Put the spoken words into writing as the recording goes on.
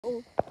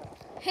Oh.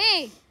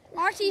 Hey,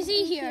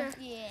 RTZ here.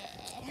 Yeah.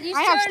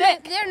 I have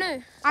stick. There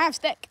now. I have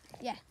stick.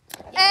 Yeah.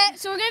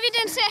 So we're going to be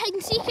doing set hide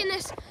and seek in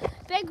this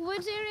big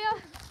woods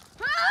area.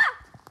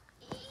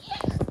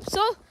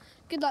 So,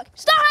 good luck.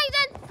 Start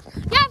hiding!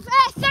 You have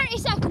 30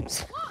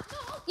 seconds. What? No.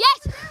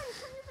 Yes!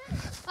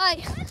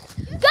 Alright.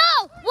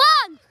 Go!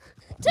 1,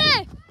 2,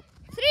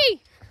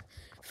 3,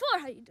 4.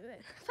 How you do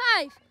it?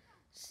 5,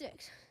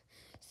 6,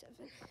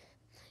 7,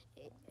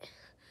 8,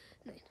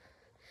 9,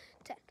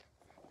 10,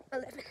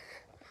 11,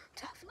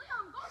 12.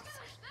 Liam, go get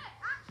a stick,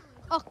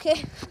 actually. Okay.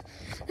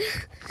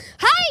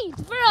 Hide,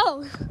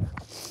 bro!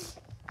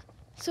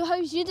 So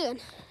how's you doing?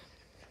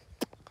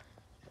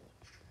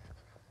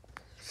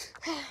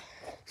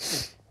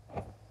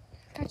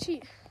 Can I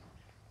cheat?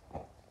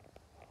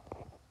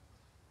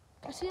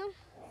 Can I see him?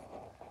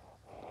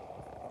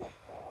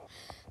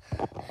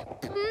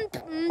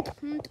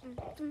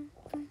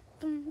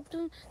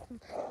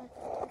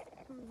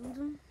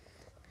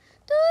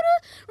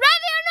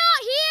 Ready or not,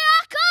 here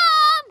I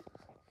come!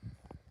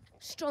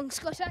 Strong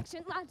Scottish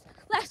accent, lads.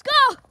 Let's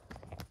go!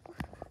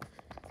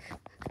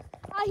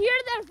 I hear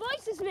their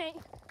voices, mate.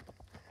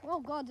 Oh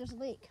God, there's a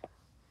lake.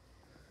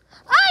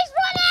 Oh, he's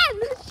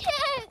running!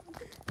 Shit!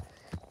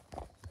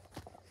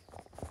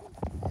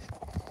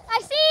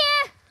 I see you!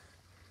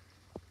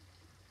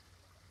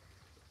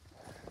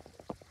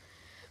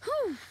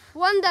 Whew,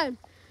 1 down.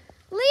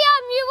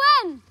 Liam, you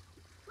win!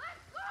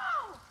 Let's go!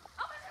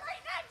 I was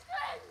right next to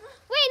him!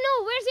 Wait, no,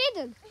 where's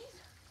Aiden?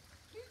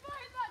 He's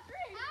behind that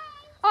tree.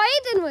 Oh,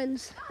 Aiden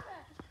wins.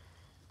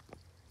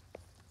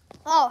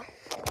 Oh.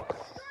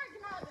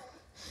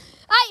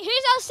 Alright,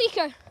 who's our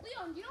seeker?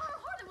 Liam, do you know how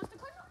hard it was to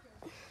climb up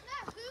here?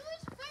 Yeah, who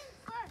was found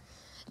first?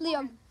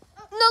 Liam.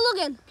 No,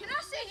 Logan. Can I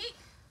say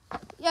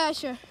Yeah,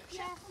 sure.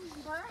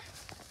 Timber.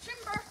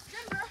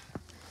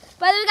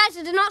 By the way, guys, I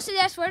did not say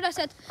the S word. I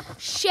said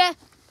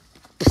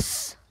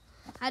ships.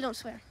 I don't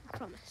swear. I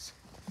promise.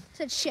 I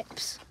said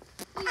ships.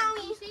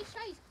 Liam, you say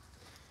shite.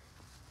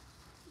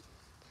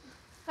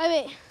 Oh,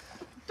 wait.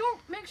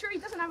 Don't make sure he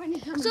doesn't have any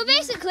guns. So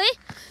basically,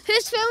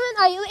 who's filming?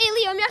 Hey,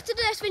 Liam, you have to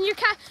do this when you're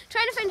trying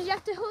to find it. You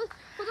have to hold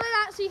like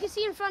that so you can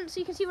see in front, so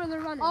you can see where they're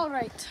running. All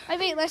right. Right,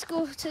 wait, let's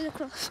go to the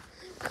cross.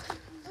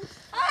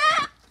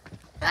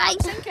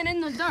 Right. Sinking in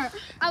the dirt.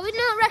 I would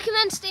not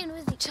recommend staying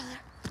with each other.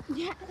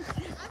 Yeah.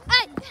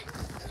 Hey.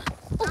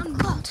 Oh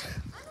God.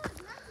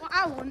 Well,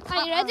 I won't.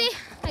 Are you ready?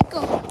 Right,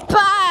 go.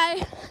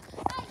 Bye.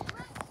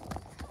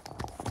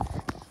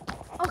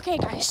 Okay,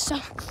 guys. So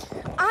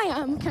I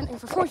am counting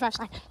for 45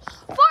 seconds.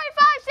 45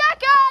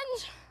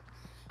 seconds.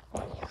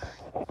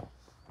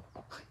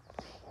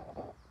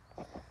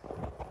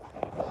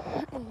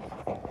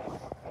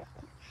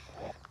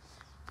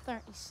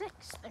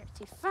 36,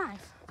 35,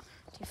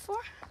 34,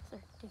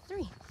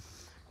 33,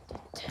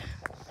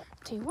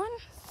 31,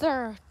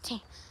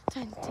 30,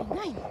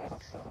 29,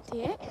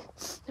 28,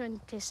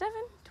 27,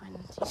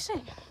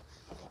 26,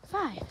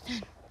 5,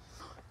 10,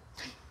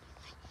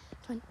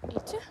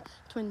 22,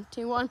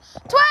 21,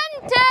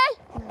 20,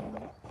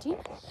 19,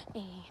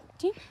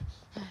 18,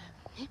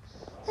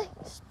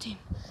 16,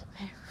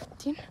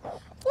 15,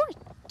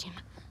 14,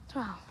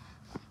 12,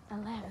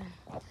 11,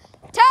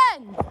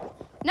 10,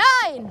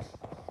 9,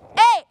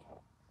 8,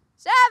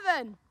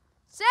 7,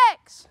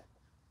 6,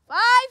 5,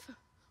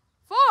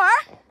 4,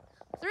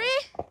 3,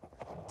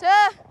 2,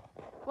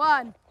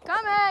 1.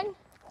 Coming.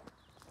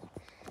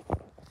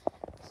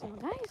 So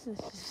guys,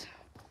 this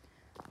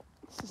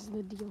is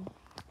the deal.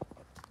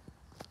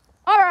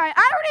 All right,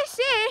 I already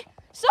see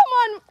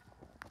someone.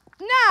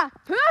 Nah,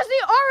 who has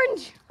the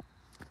orange?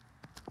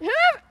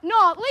 Who?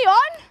 No,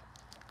 Leon.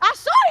 I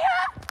saw you.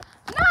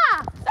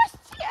 Nah, that's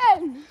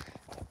cheating.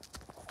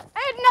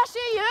 Aiden, I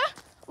see you.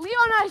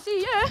 Leon, I see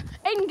you.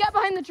 Aiden, get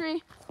behind the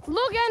tree.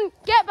 Logan,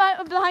 get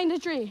behind the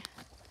tree.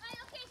 Right,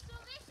 okay, so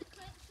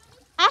basically,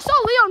 I saw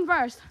Leon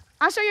first.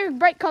 I saw your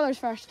bright colours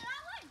first. did I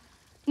win?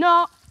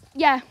 No,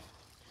 yeah.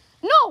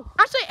 No,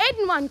 actually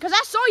Aiden won because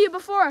I saw you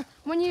before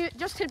when you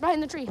just hid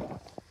behind the tree.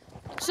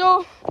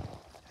 So,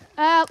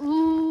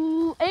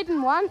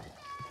 Aiden won.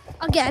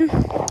 Again.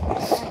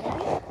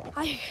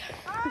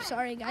 I'm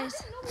sorry, guys.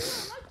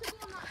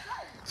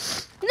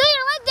 No,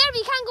 you're allowed there, but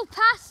you can't go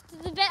past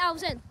the bit I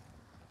was in.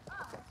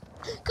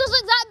 Because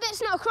look, that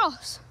bit's not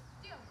across.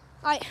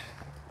 Right.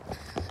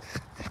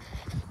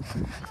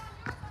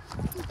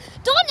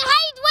 Don't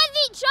hide with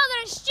each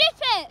other, it's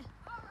stupid.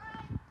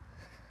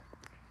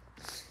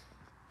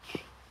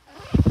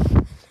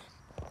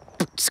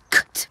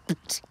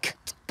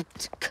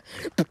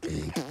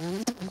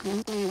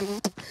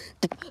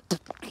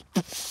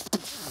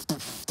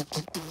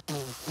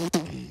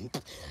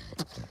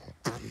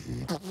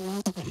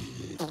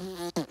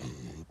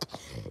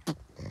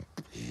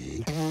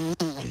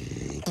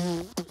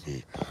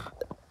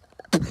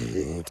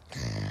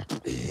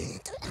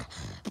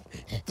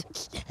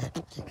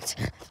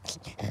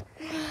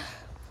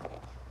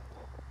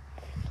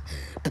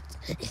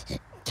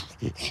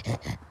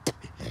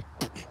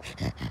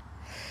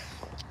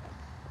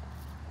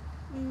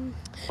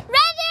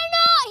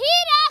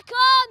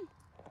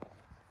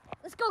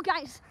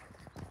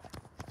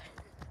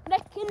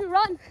 frickin'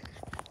 run.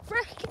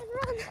 Frickin'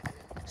 run.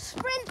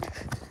 Sprint.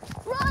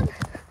 Run.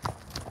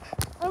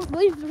 I don't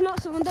believe there's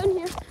not someone down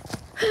here.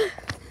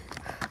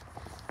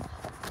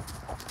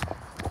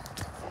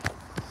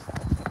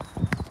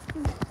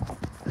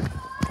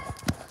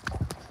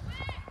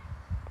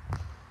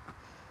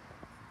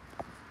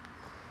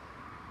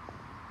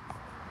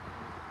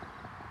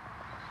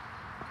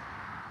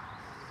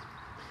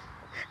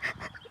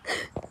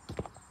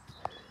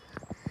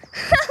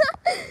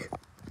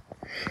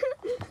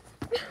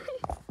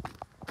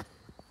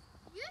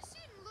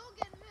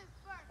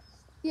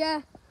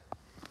 Yeah.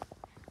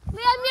 Liam,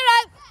 you're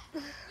out.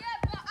 Yeah,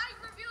 but I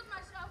revealed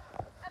myself.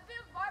 A bit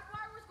of barbed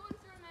wire was going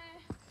through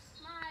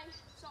my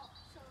sock.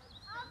 So.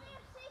 I'll be a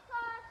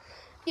secret.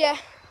 Yeah.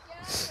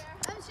 Yeah,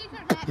 I'm a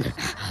secret next.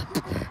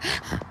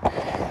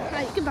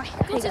 Right, goodbye.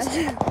 Hey guys.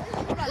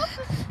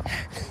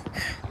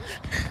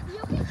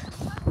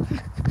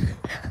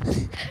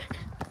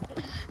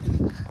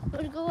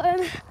 We're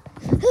going.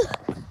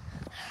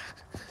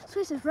 This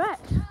place is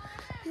wrecked.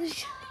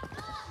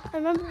 I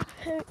remember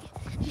how it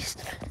used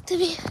to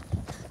be.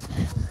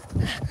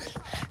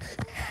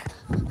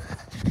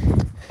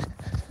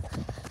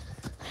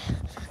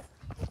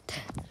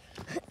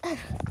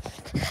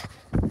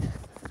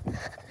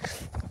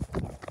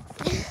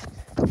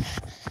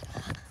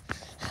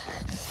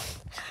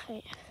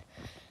 Right.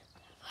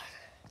 1,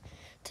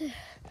 2,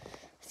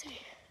 3,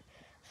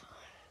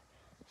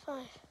 4,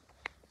 5,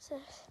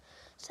 6,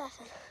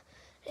 7,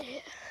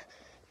 8,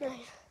 9,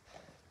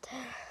 10,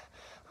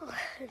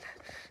 11,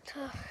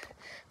 12,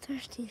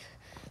 13,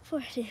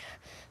 14,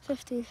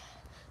 15,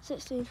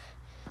 16,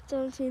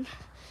 17,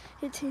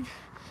 18,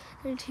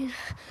 19,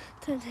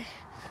 20,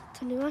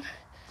 21,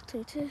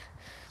 22,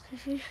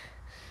 23,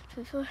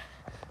 24,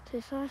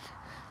 25,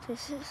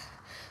 26,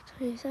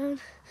 27,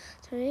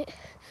 28,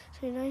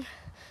 29,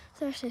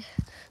 30,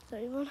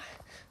 31,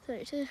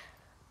 32,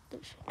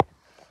 33.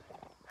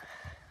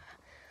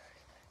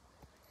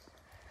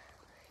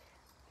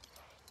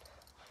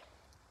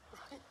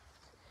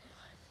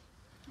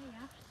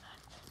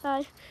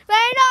 Right.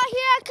 Right now,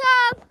 here I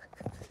come.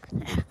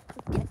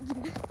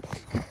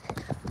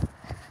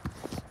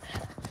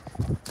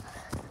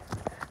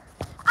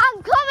 I'm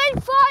coming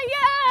for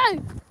you.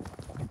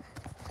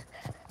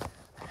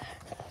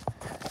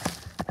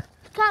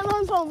 Can't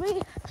run from me.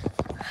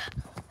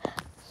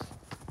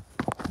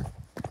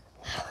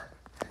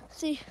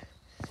 See.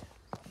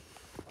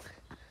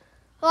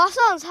 Oh, that's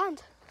someone's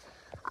hand.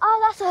 Oh,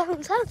 that's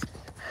someone's hand.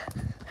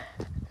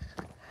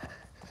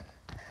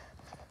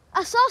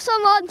 I saw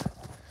someone.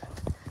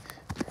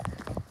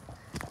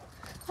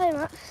 Hey,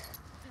 Matt.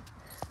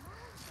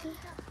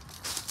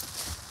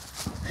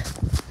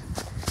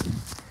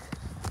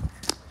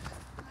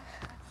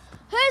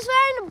 Who's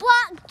wearing a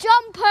black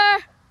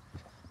jumper?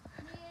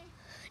 Me.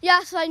 Yeah,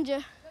 I found you.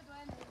 Good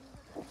one.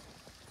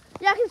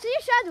 Yeah, I can see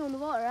your shadow in the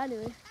water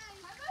anyway.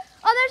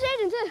 Oh, there's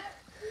Aiden too.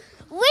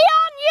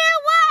 Leon, you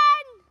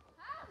win!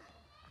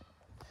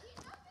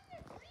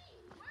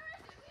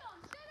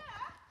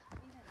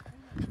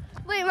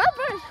 Wait, my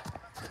brother.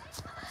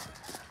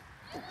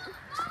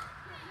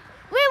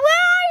 Wait,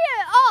 where are you?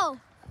 Oh.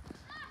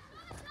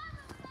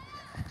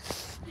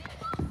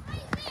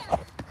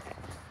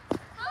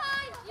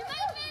 Hi, you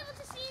might be able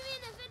to see me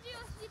in a video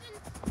if you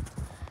didn't.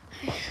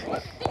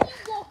 Did you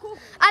walk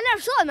over? I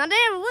never saw him. I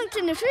never looked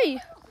in the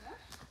tree.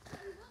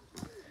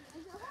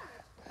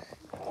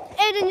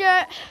 Aiden,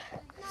 you're...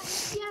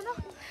 Yeah, no.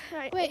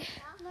 Right, wait.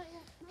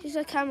 He's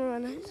a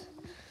cameraman.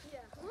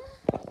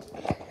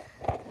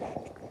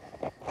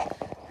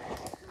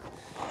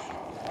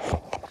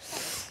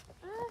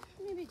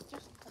 Maybe it's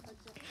just about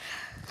six.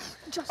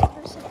 Just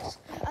about 6.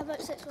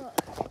 About 6 what?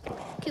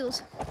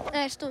 Kills.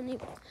 Stone you.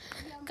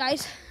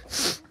 Guys,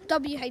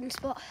 W hiding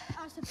spot.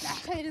 That's the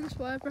best hiding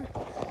spot ever.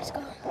 Let's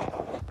go.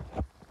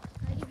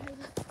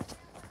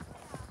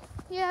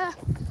 Yeah.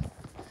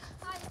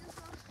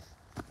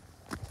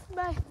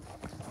 Bye.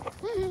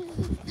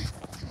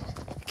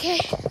 Okay.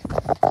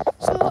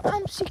 So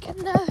I'm seeking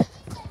now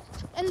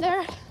in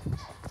there.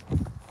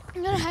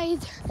 I'm gonna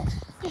hide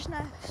just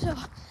now. So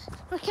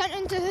we're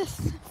counting to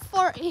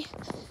 40.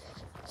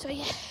 So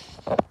yeah.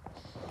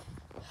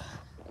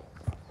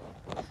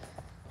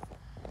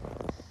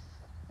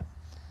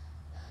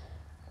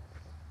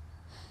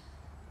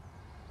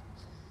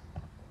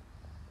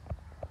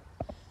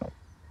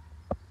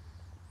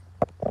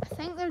 I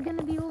think they're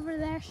gonna be over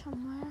there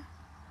somewhere,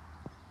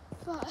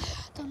 but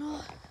I don't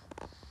know.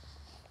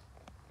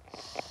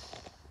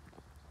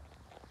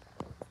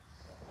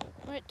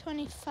 We're at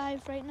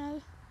 25 right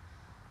now.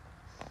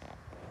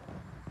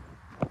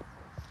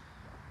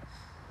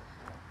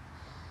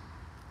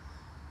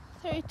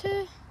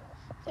 $32,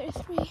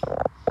 $33,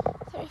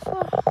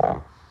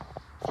 $34,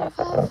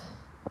 $35,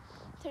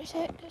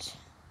 $36,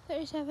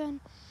 $37,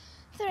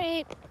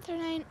 $38,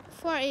 $39,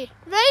 $40. Ready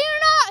or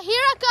not?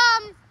 Here I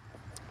come.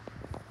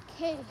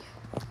 Okay,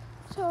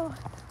 so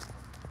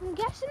I'm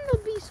guessing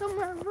they'll be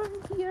somewhere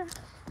around here.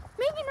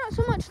 Maybe not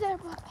so much there,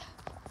 but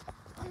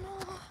I don't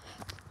know.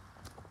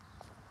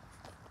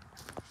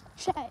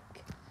 Check.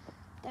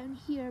 down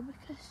here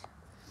because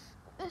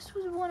this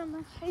was one of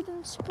my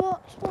hiding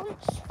spots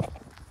once.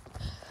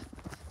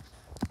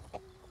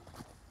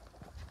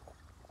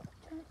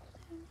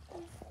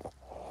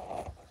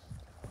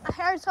 I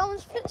heard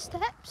someone's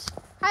footsteps.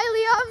 Hi,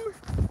 Liam.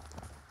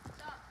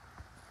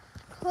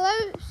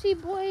 Clouty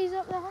boys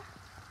up there.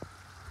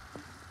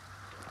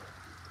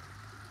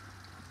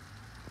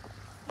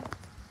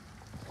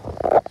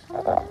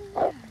 Someone down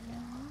there.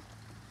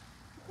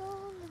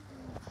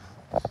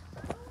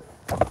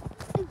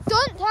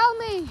 Don't tell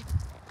me.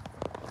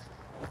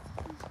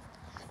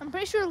 I'm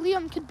pretty sure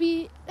Liam could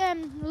be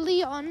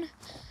Leon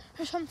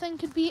or something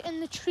could be in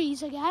the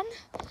trees again,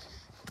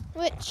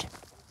 which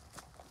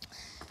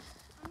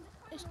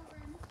is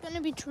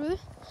gonna be true.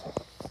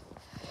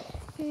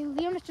 Okay,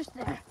 Liam is just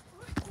there.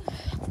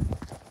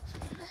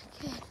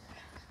 Okay.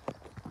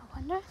 I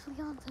wonder if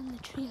Leon's in the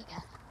tree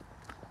again.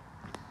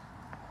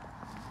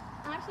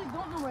 I actually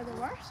don't know where they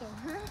were, so.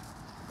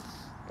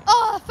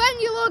 Oh, I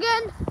found you,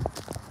 Logan!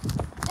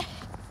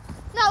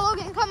 Now,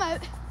 Logan, come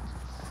out.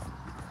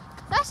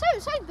 That's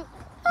outside the...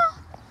 Oh,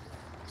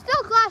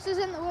 still glasses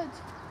in the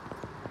woods.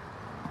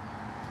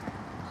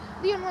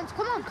 Leon wants...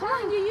 Come on, come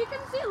on. You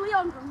can see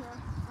Leon from here.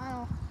 I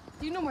know.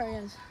 Do you know where he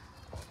is?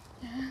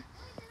 Yeah.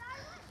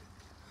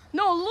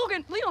 No,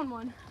 Leon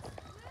won.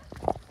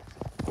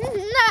 Nah,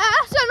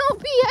 that's an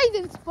OP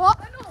hiding spot.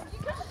 I know, you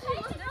can see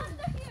him there.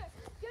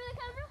 Give me the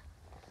camera.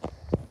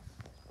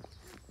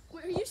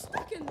 Wait, are you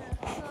stuck in there?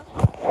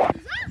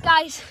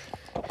 Guys,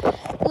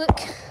 look,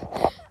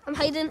 I'm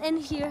hiding in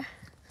here.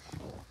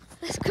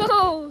 Let's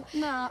go.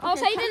 Nah, I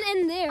was hiding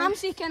in there. I'm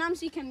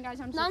seeking, guys.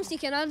 No, I'm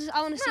seeking. I want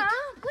to seek. Nah,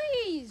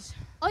 please.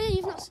 Oh yeah,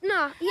 you've not.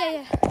 Nah,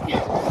 yeah.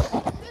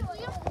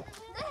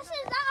 This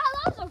is that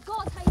alarms are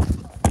God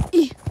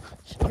hiding.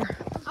 Sure.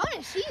 I want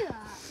to see that.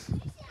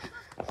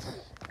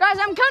 Guys,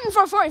 I'm counting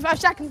for 45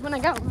 seconds when I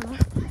go.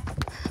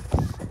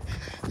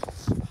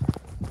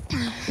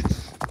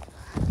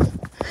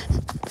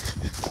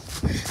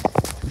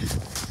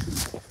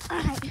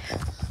 Alright.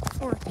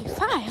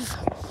 45,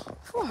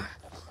 4,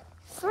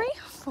 3,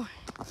 4,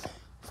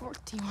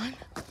 41,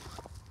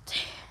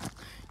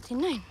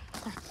 39,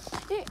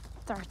 38,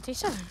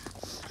 37,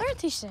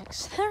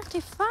 36,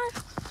 35,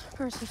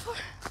 34,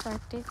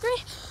 33,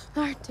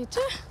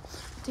 32,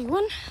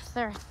 31,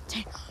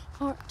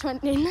 34,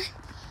 29,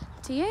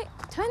 28,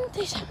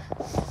 27,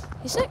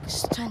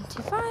 26,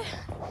 25,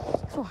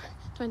 4,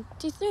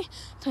 23,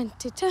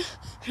 22,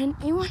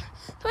 21,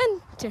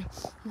 22,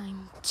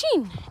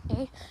 19,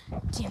 18,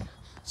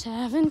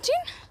 17,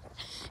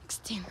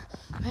 16,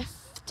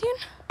 15,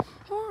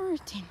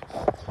 14,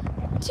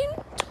 13,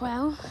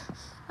 12,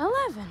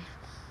 11,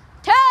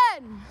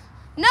 10,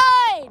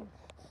 9,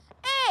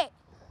 8,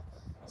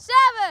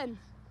 7,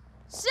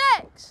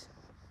 6,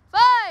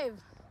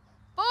 5,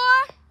 4,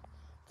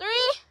 3,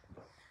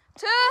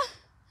 2,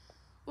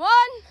 1,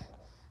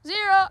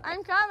 0.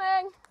 I'm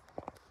coming.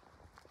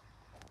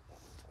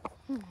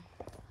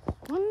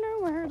 Wonder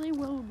where they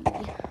will be.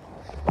 I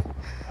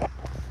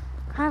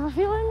have a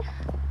feeling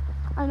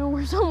I know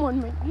where someone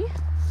might be.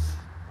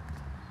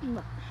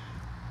 But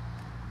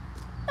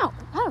no,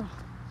 oh,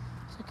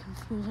 it's a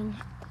confusing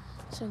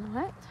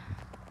silhouette.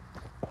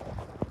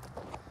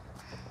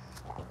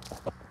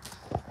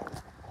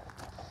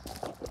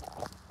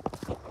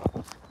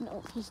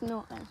 No, he's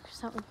not there because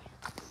that would be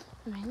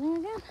amazing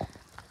again.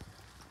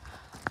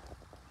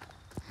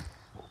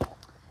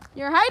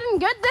 You're hiding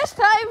good this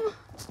time.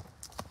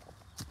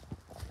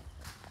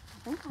 I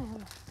think I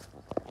have a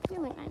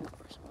feeling I know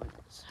where someone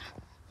is.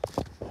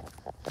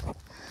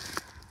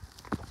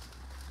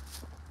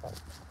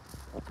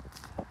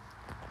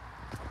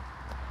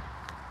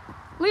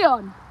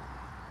 Leon.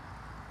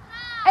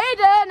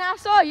 Aiden, I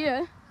saw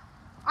you.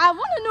 I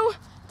want to know,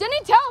 didn't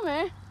he tell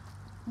me?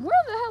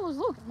 Where the hell is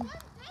Logan?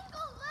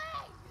 Dingle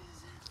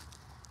legs.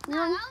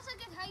 Leon, Nah, that was a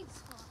good hide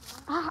spot.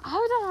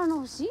 how did I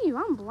not see you?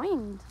 I'm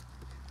blind.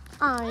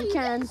 I you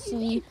can didn't see see.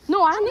 me.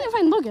 No, I need to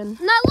find Logan.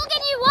 Now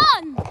Logan, you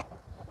won.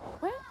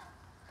 Where?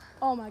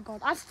 Oh my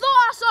god. I thought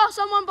I saw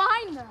someone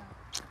behind there.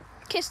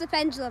 Kiss the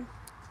pendulum.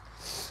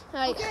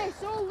 Right. Okay,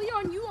 so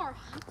Leon, you are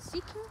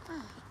seeking.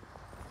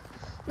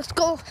 Let's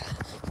go.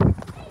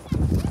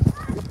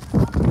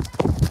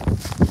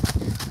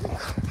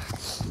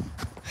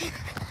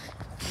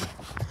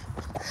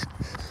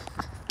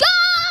 Go!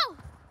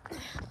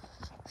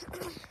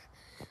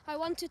 I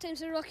won 2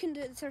 times in a row, I can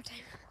do it the third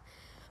time.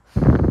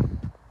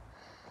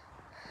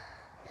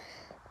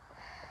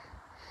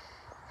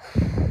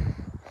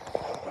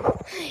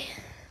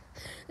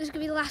 This is going to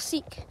be the last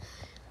seek.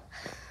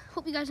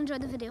 Hope you guys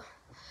enjoyed the video.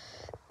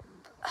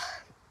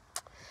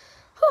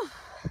 Whew.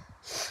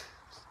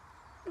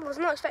 I was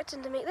not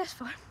expecting to make this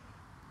far.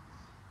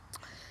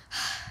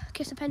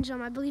 Kiss the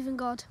pendulum, I believe in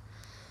God.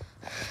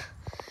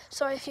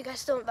 Sorry if you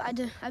guys don't, but I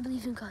do. I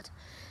believe in God.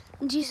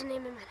 In Jesus'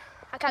 name, amen.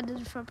 I can't do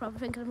this for a proper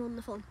thing because I'm on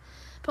the phone.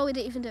 Probably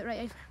didn't even do it right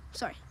either.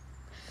 Sorry.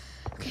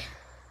 Okay.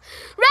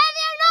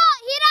 Ready or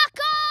not, here I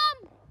come!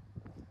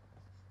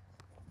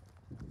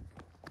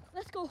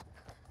 Let's go.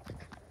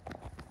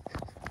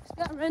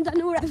 get around. I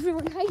know where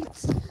everyone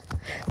hides.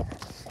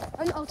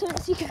 I'm the ultimate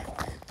seeker.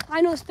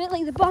 I know a bit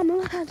like the palm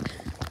of my hand.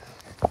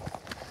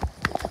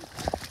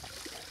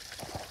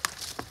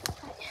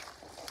 Right.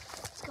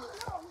 Let's go.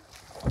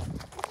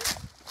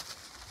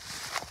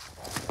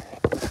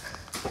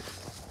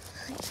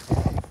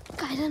 Right.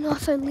 Guys, I know I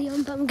found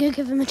Leon, but I'm gonna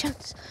give him a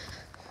chance.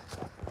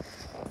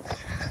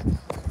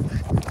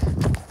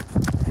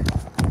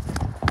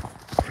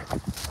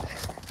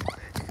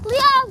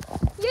 Leon!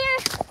 Yeah!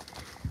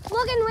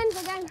 Logan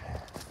wins again.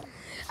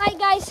 Right,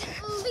 guys.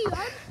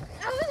 Leon,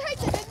 I was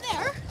hiding in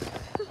there.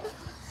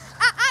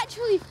 I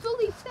actually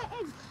fully fit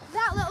in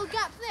that little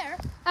gap there.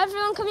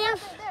 Everyone come here.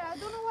 There, I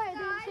don't know why I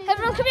didn't say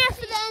Everyone come here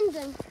for the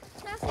ending.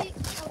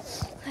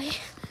 Right.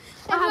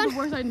 I had the Everyone.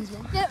 worst hiding as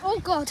well. Yeah, oh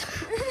God.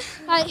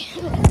 Right.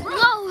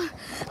 Whoa.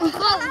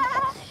 Whoa.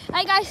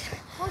 Right, guys.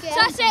 So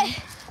that's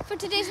it for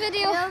today's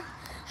video.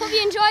 Hope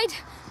you enjoyed.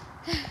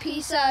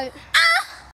 Peace out.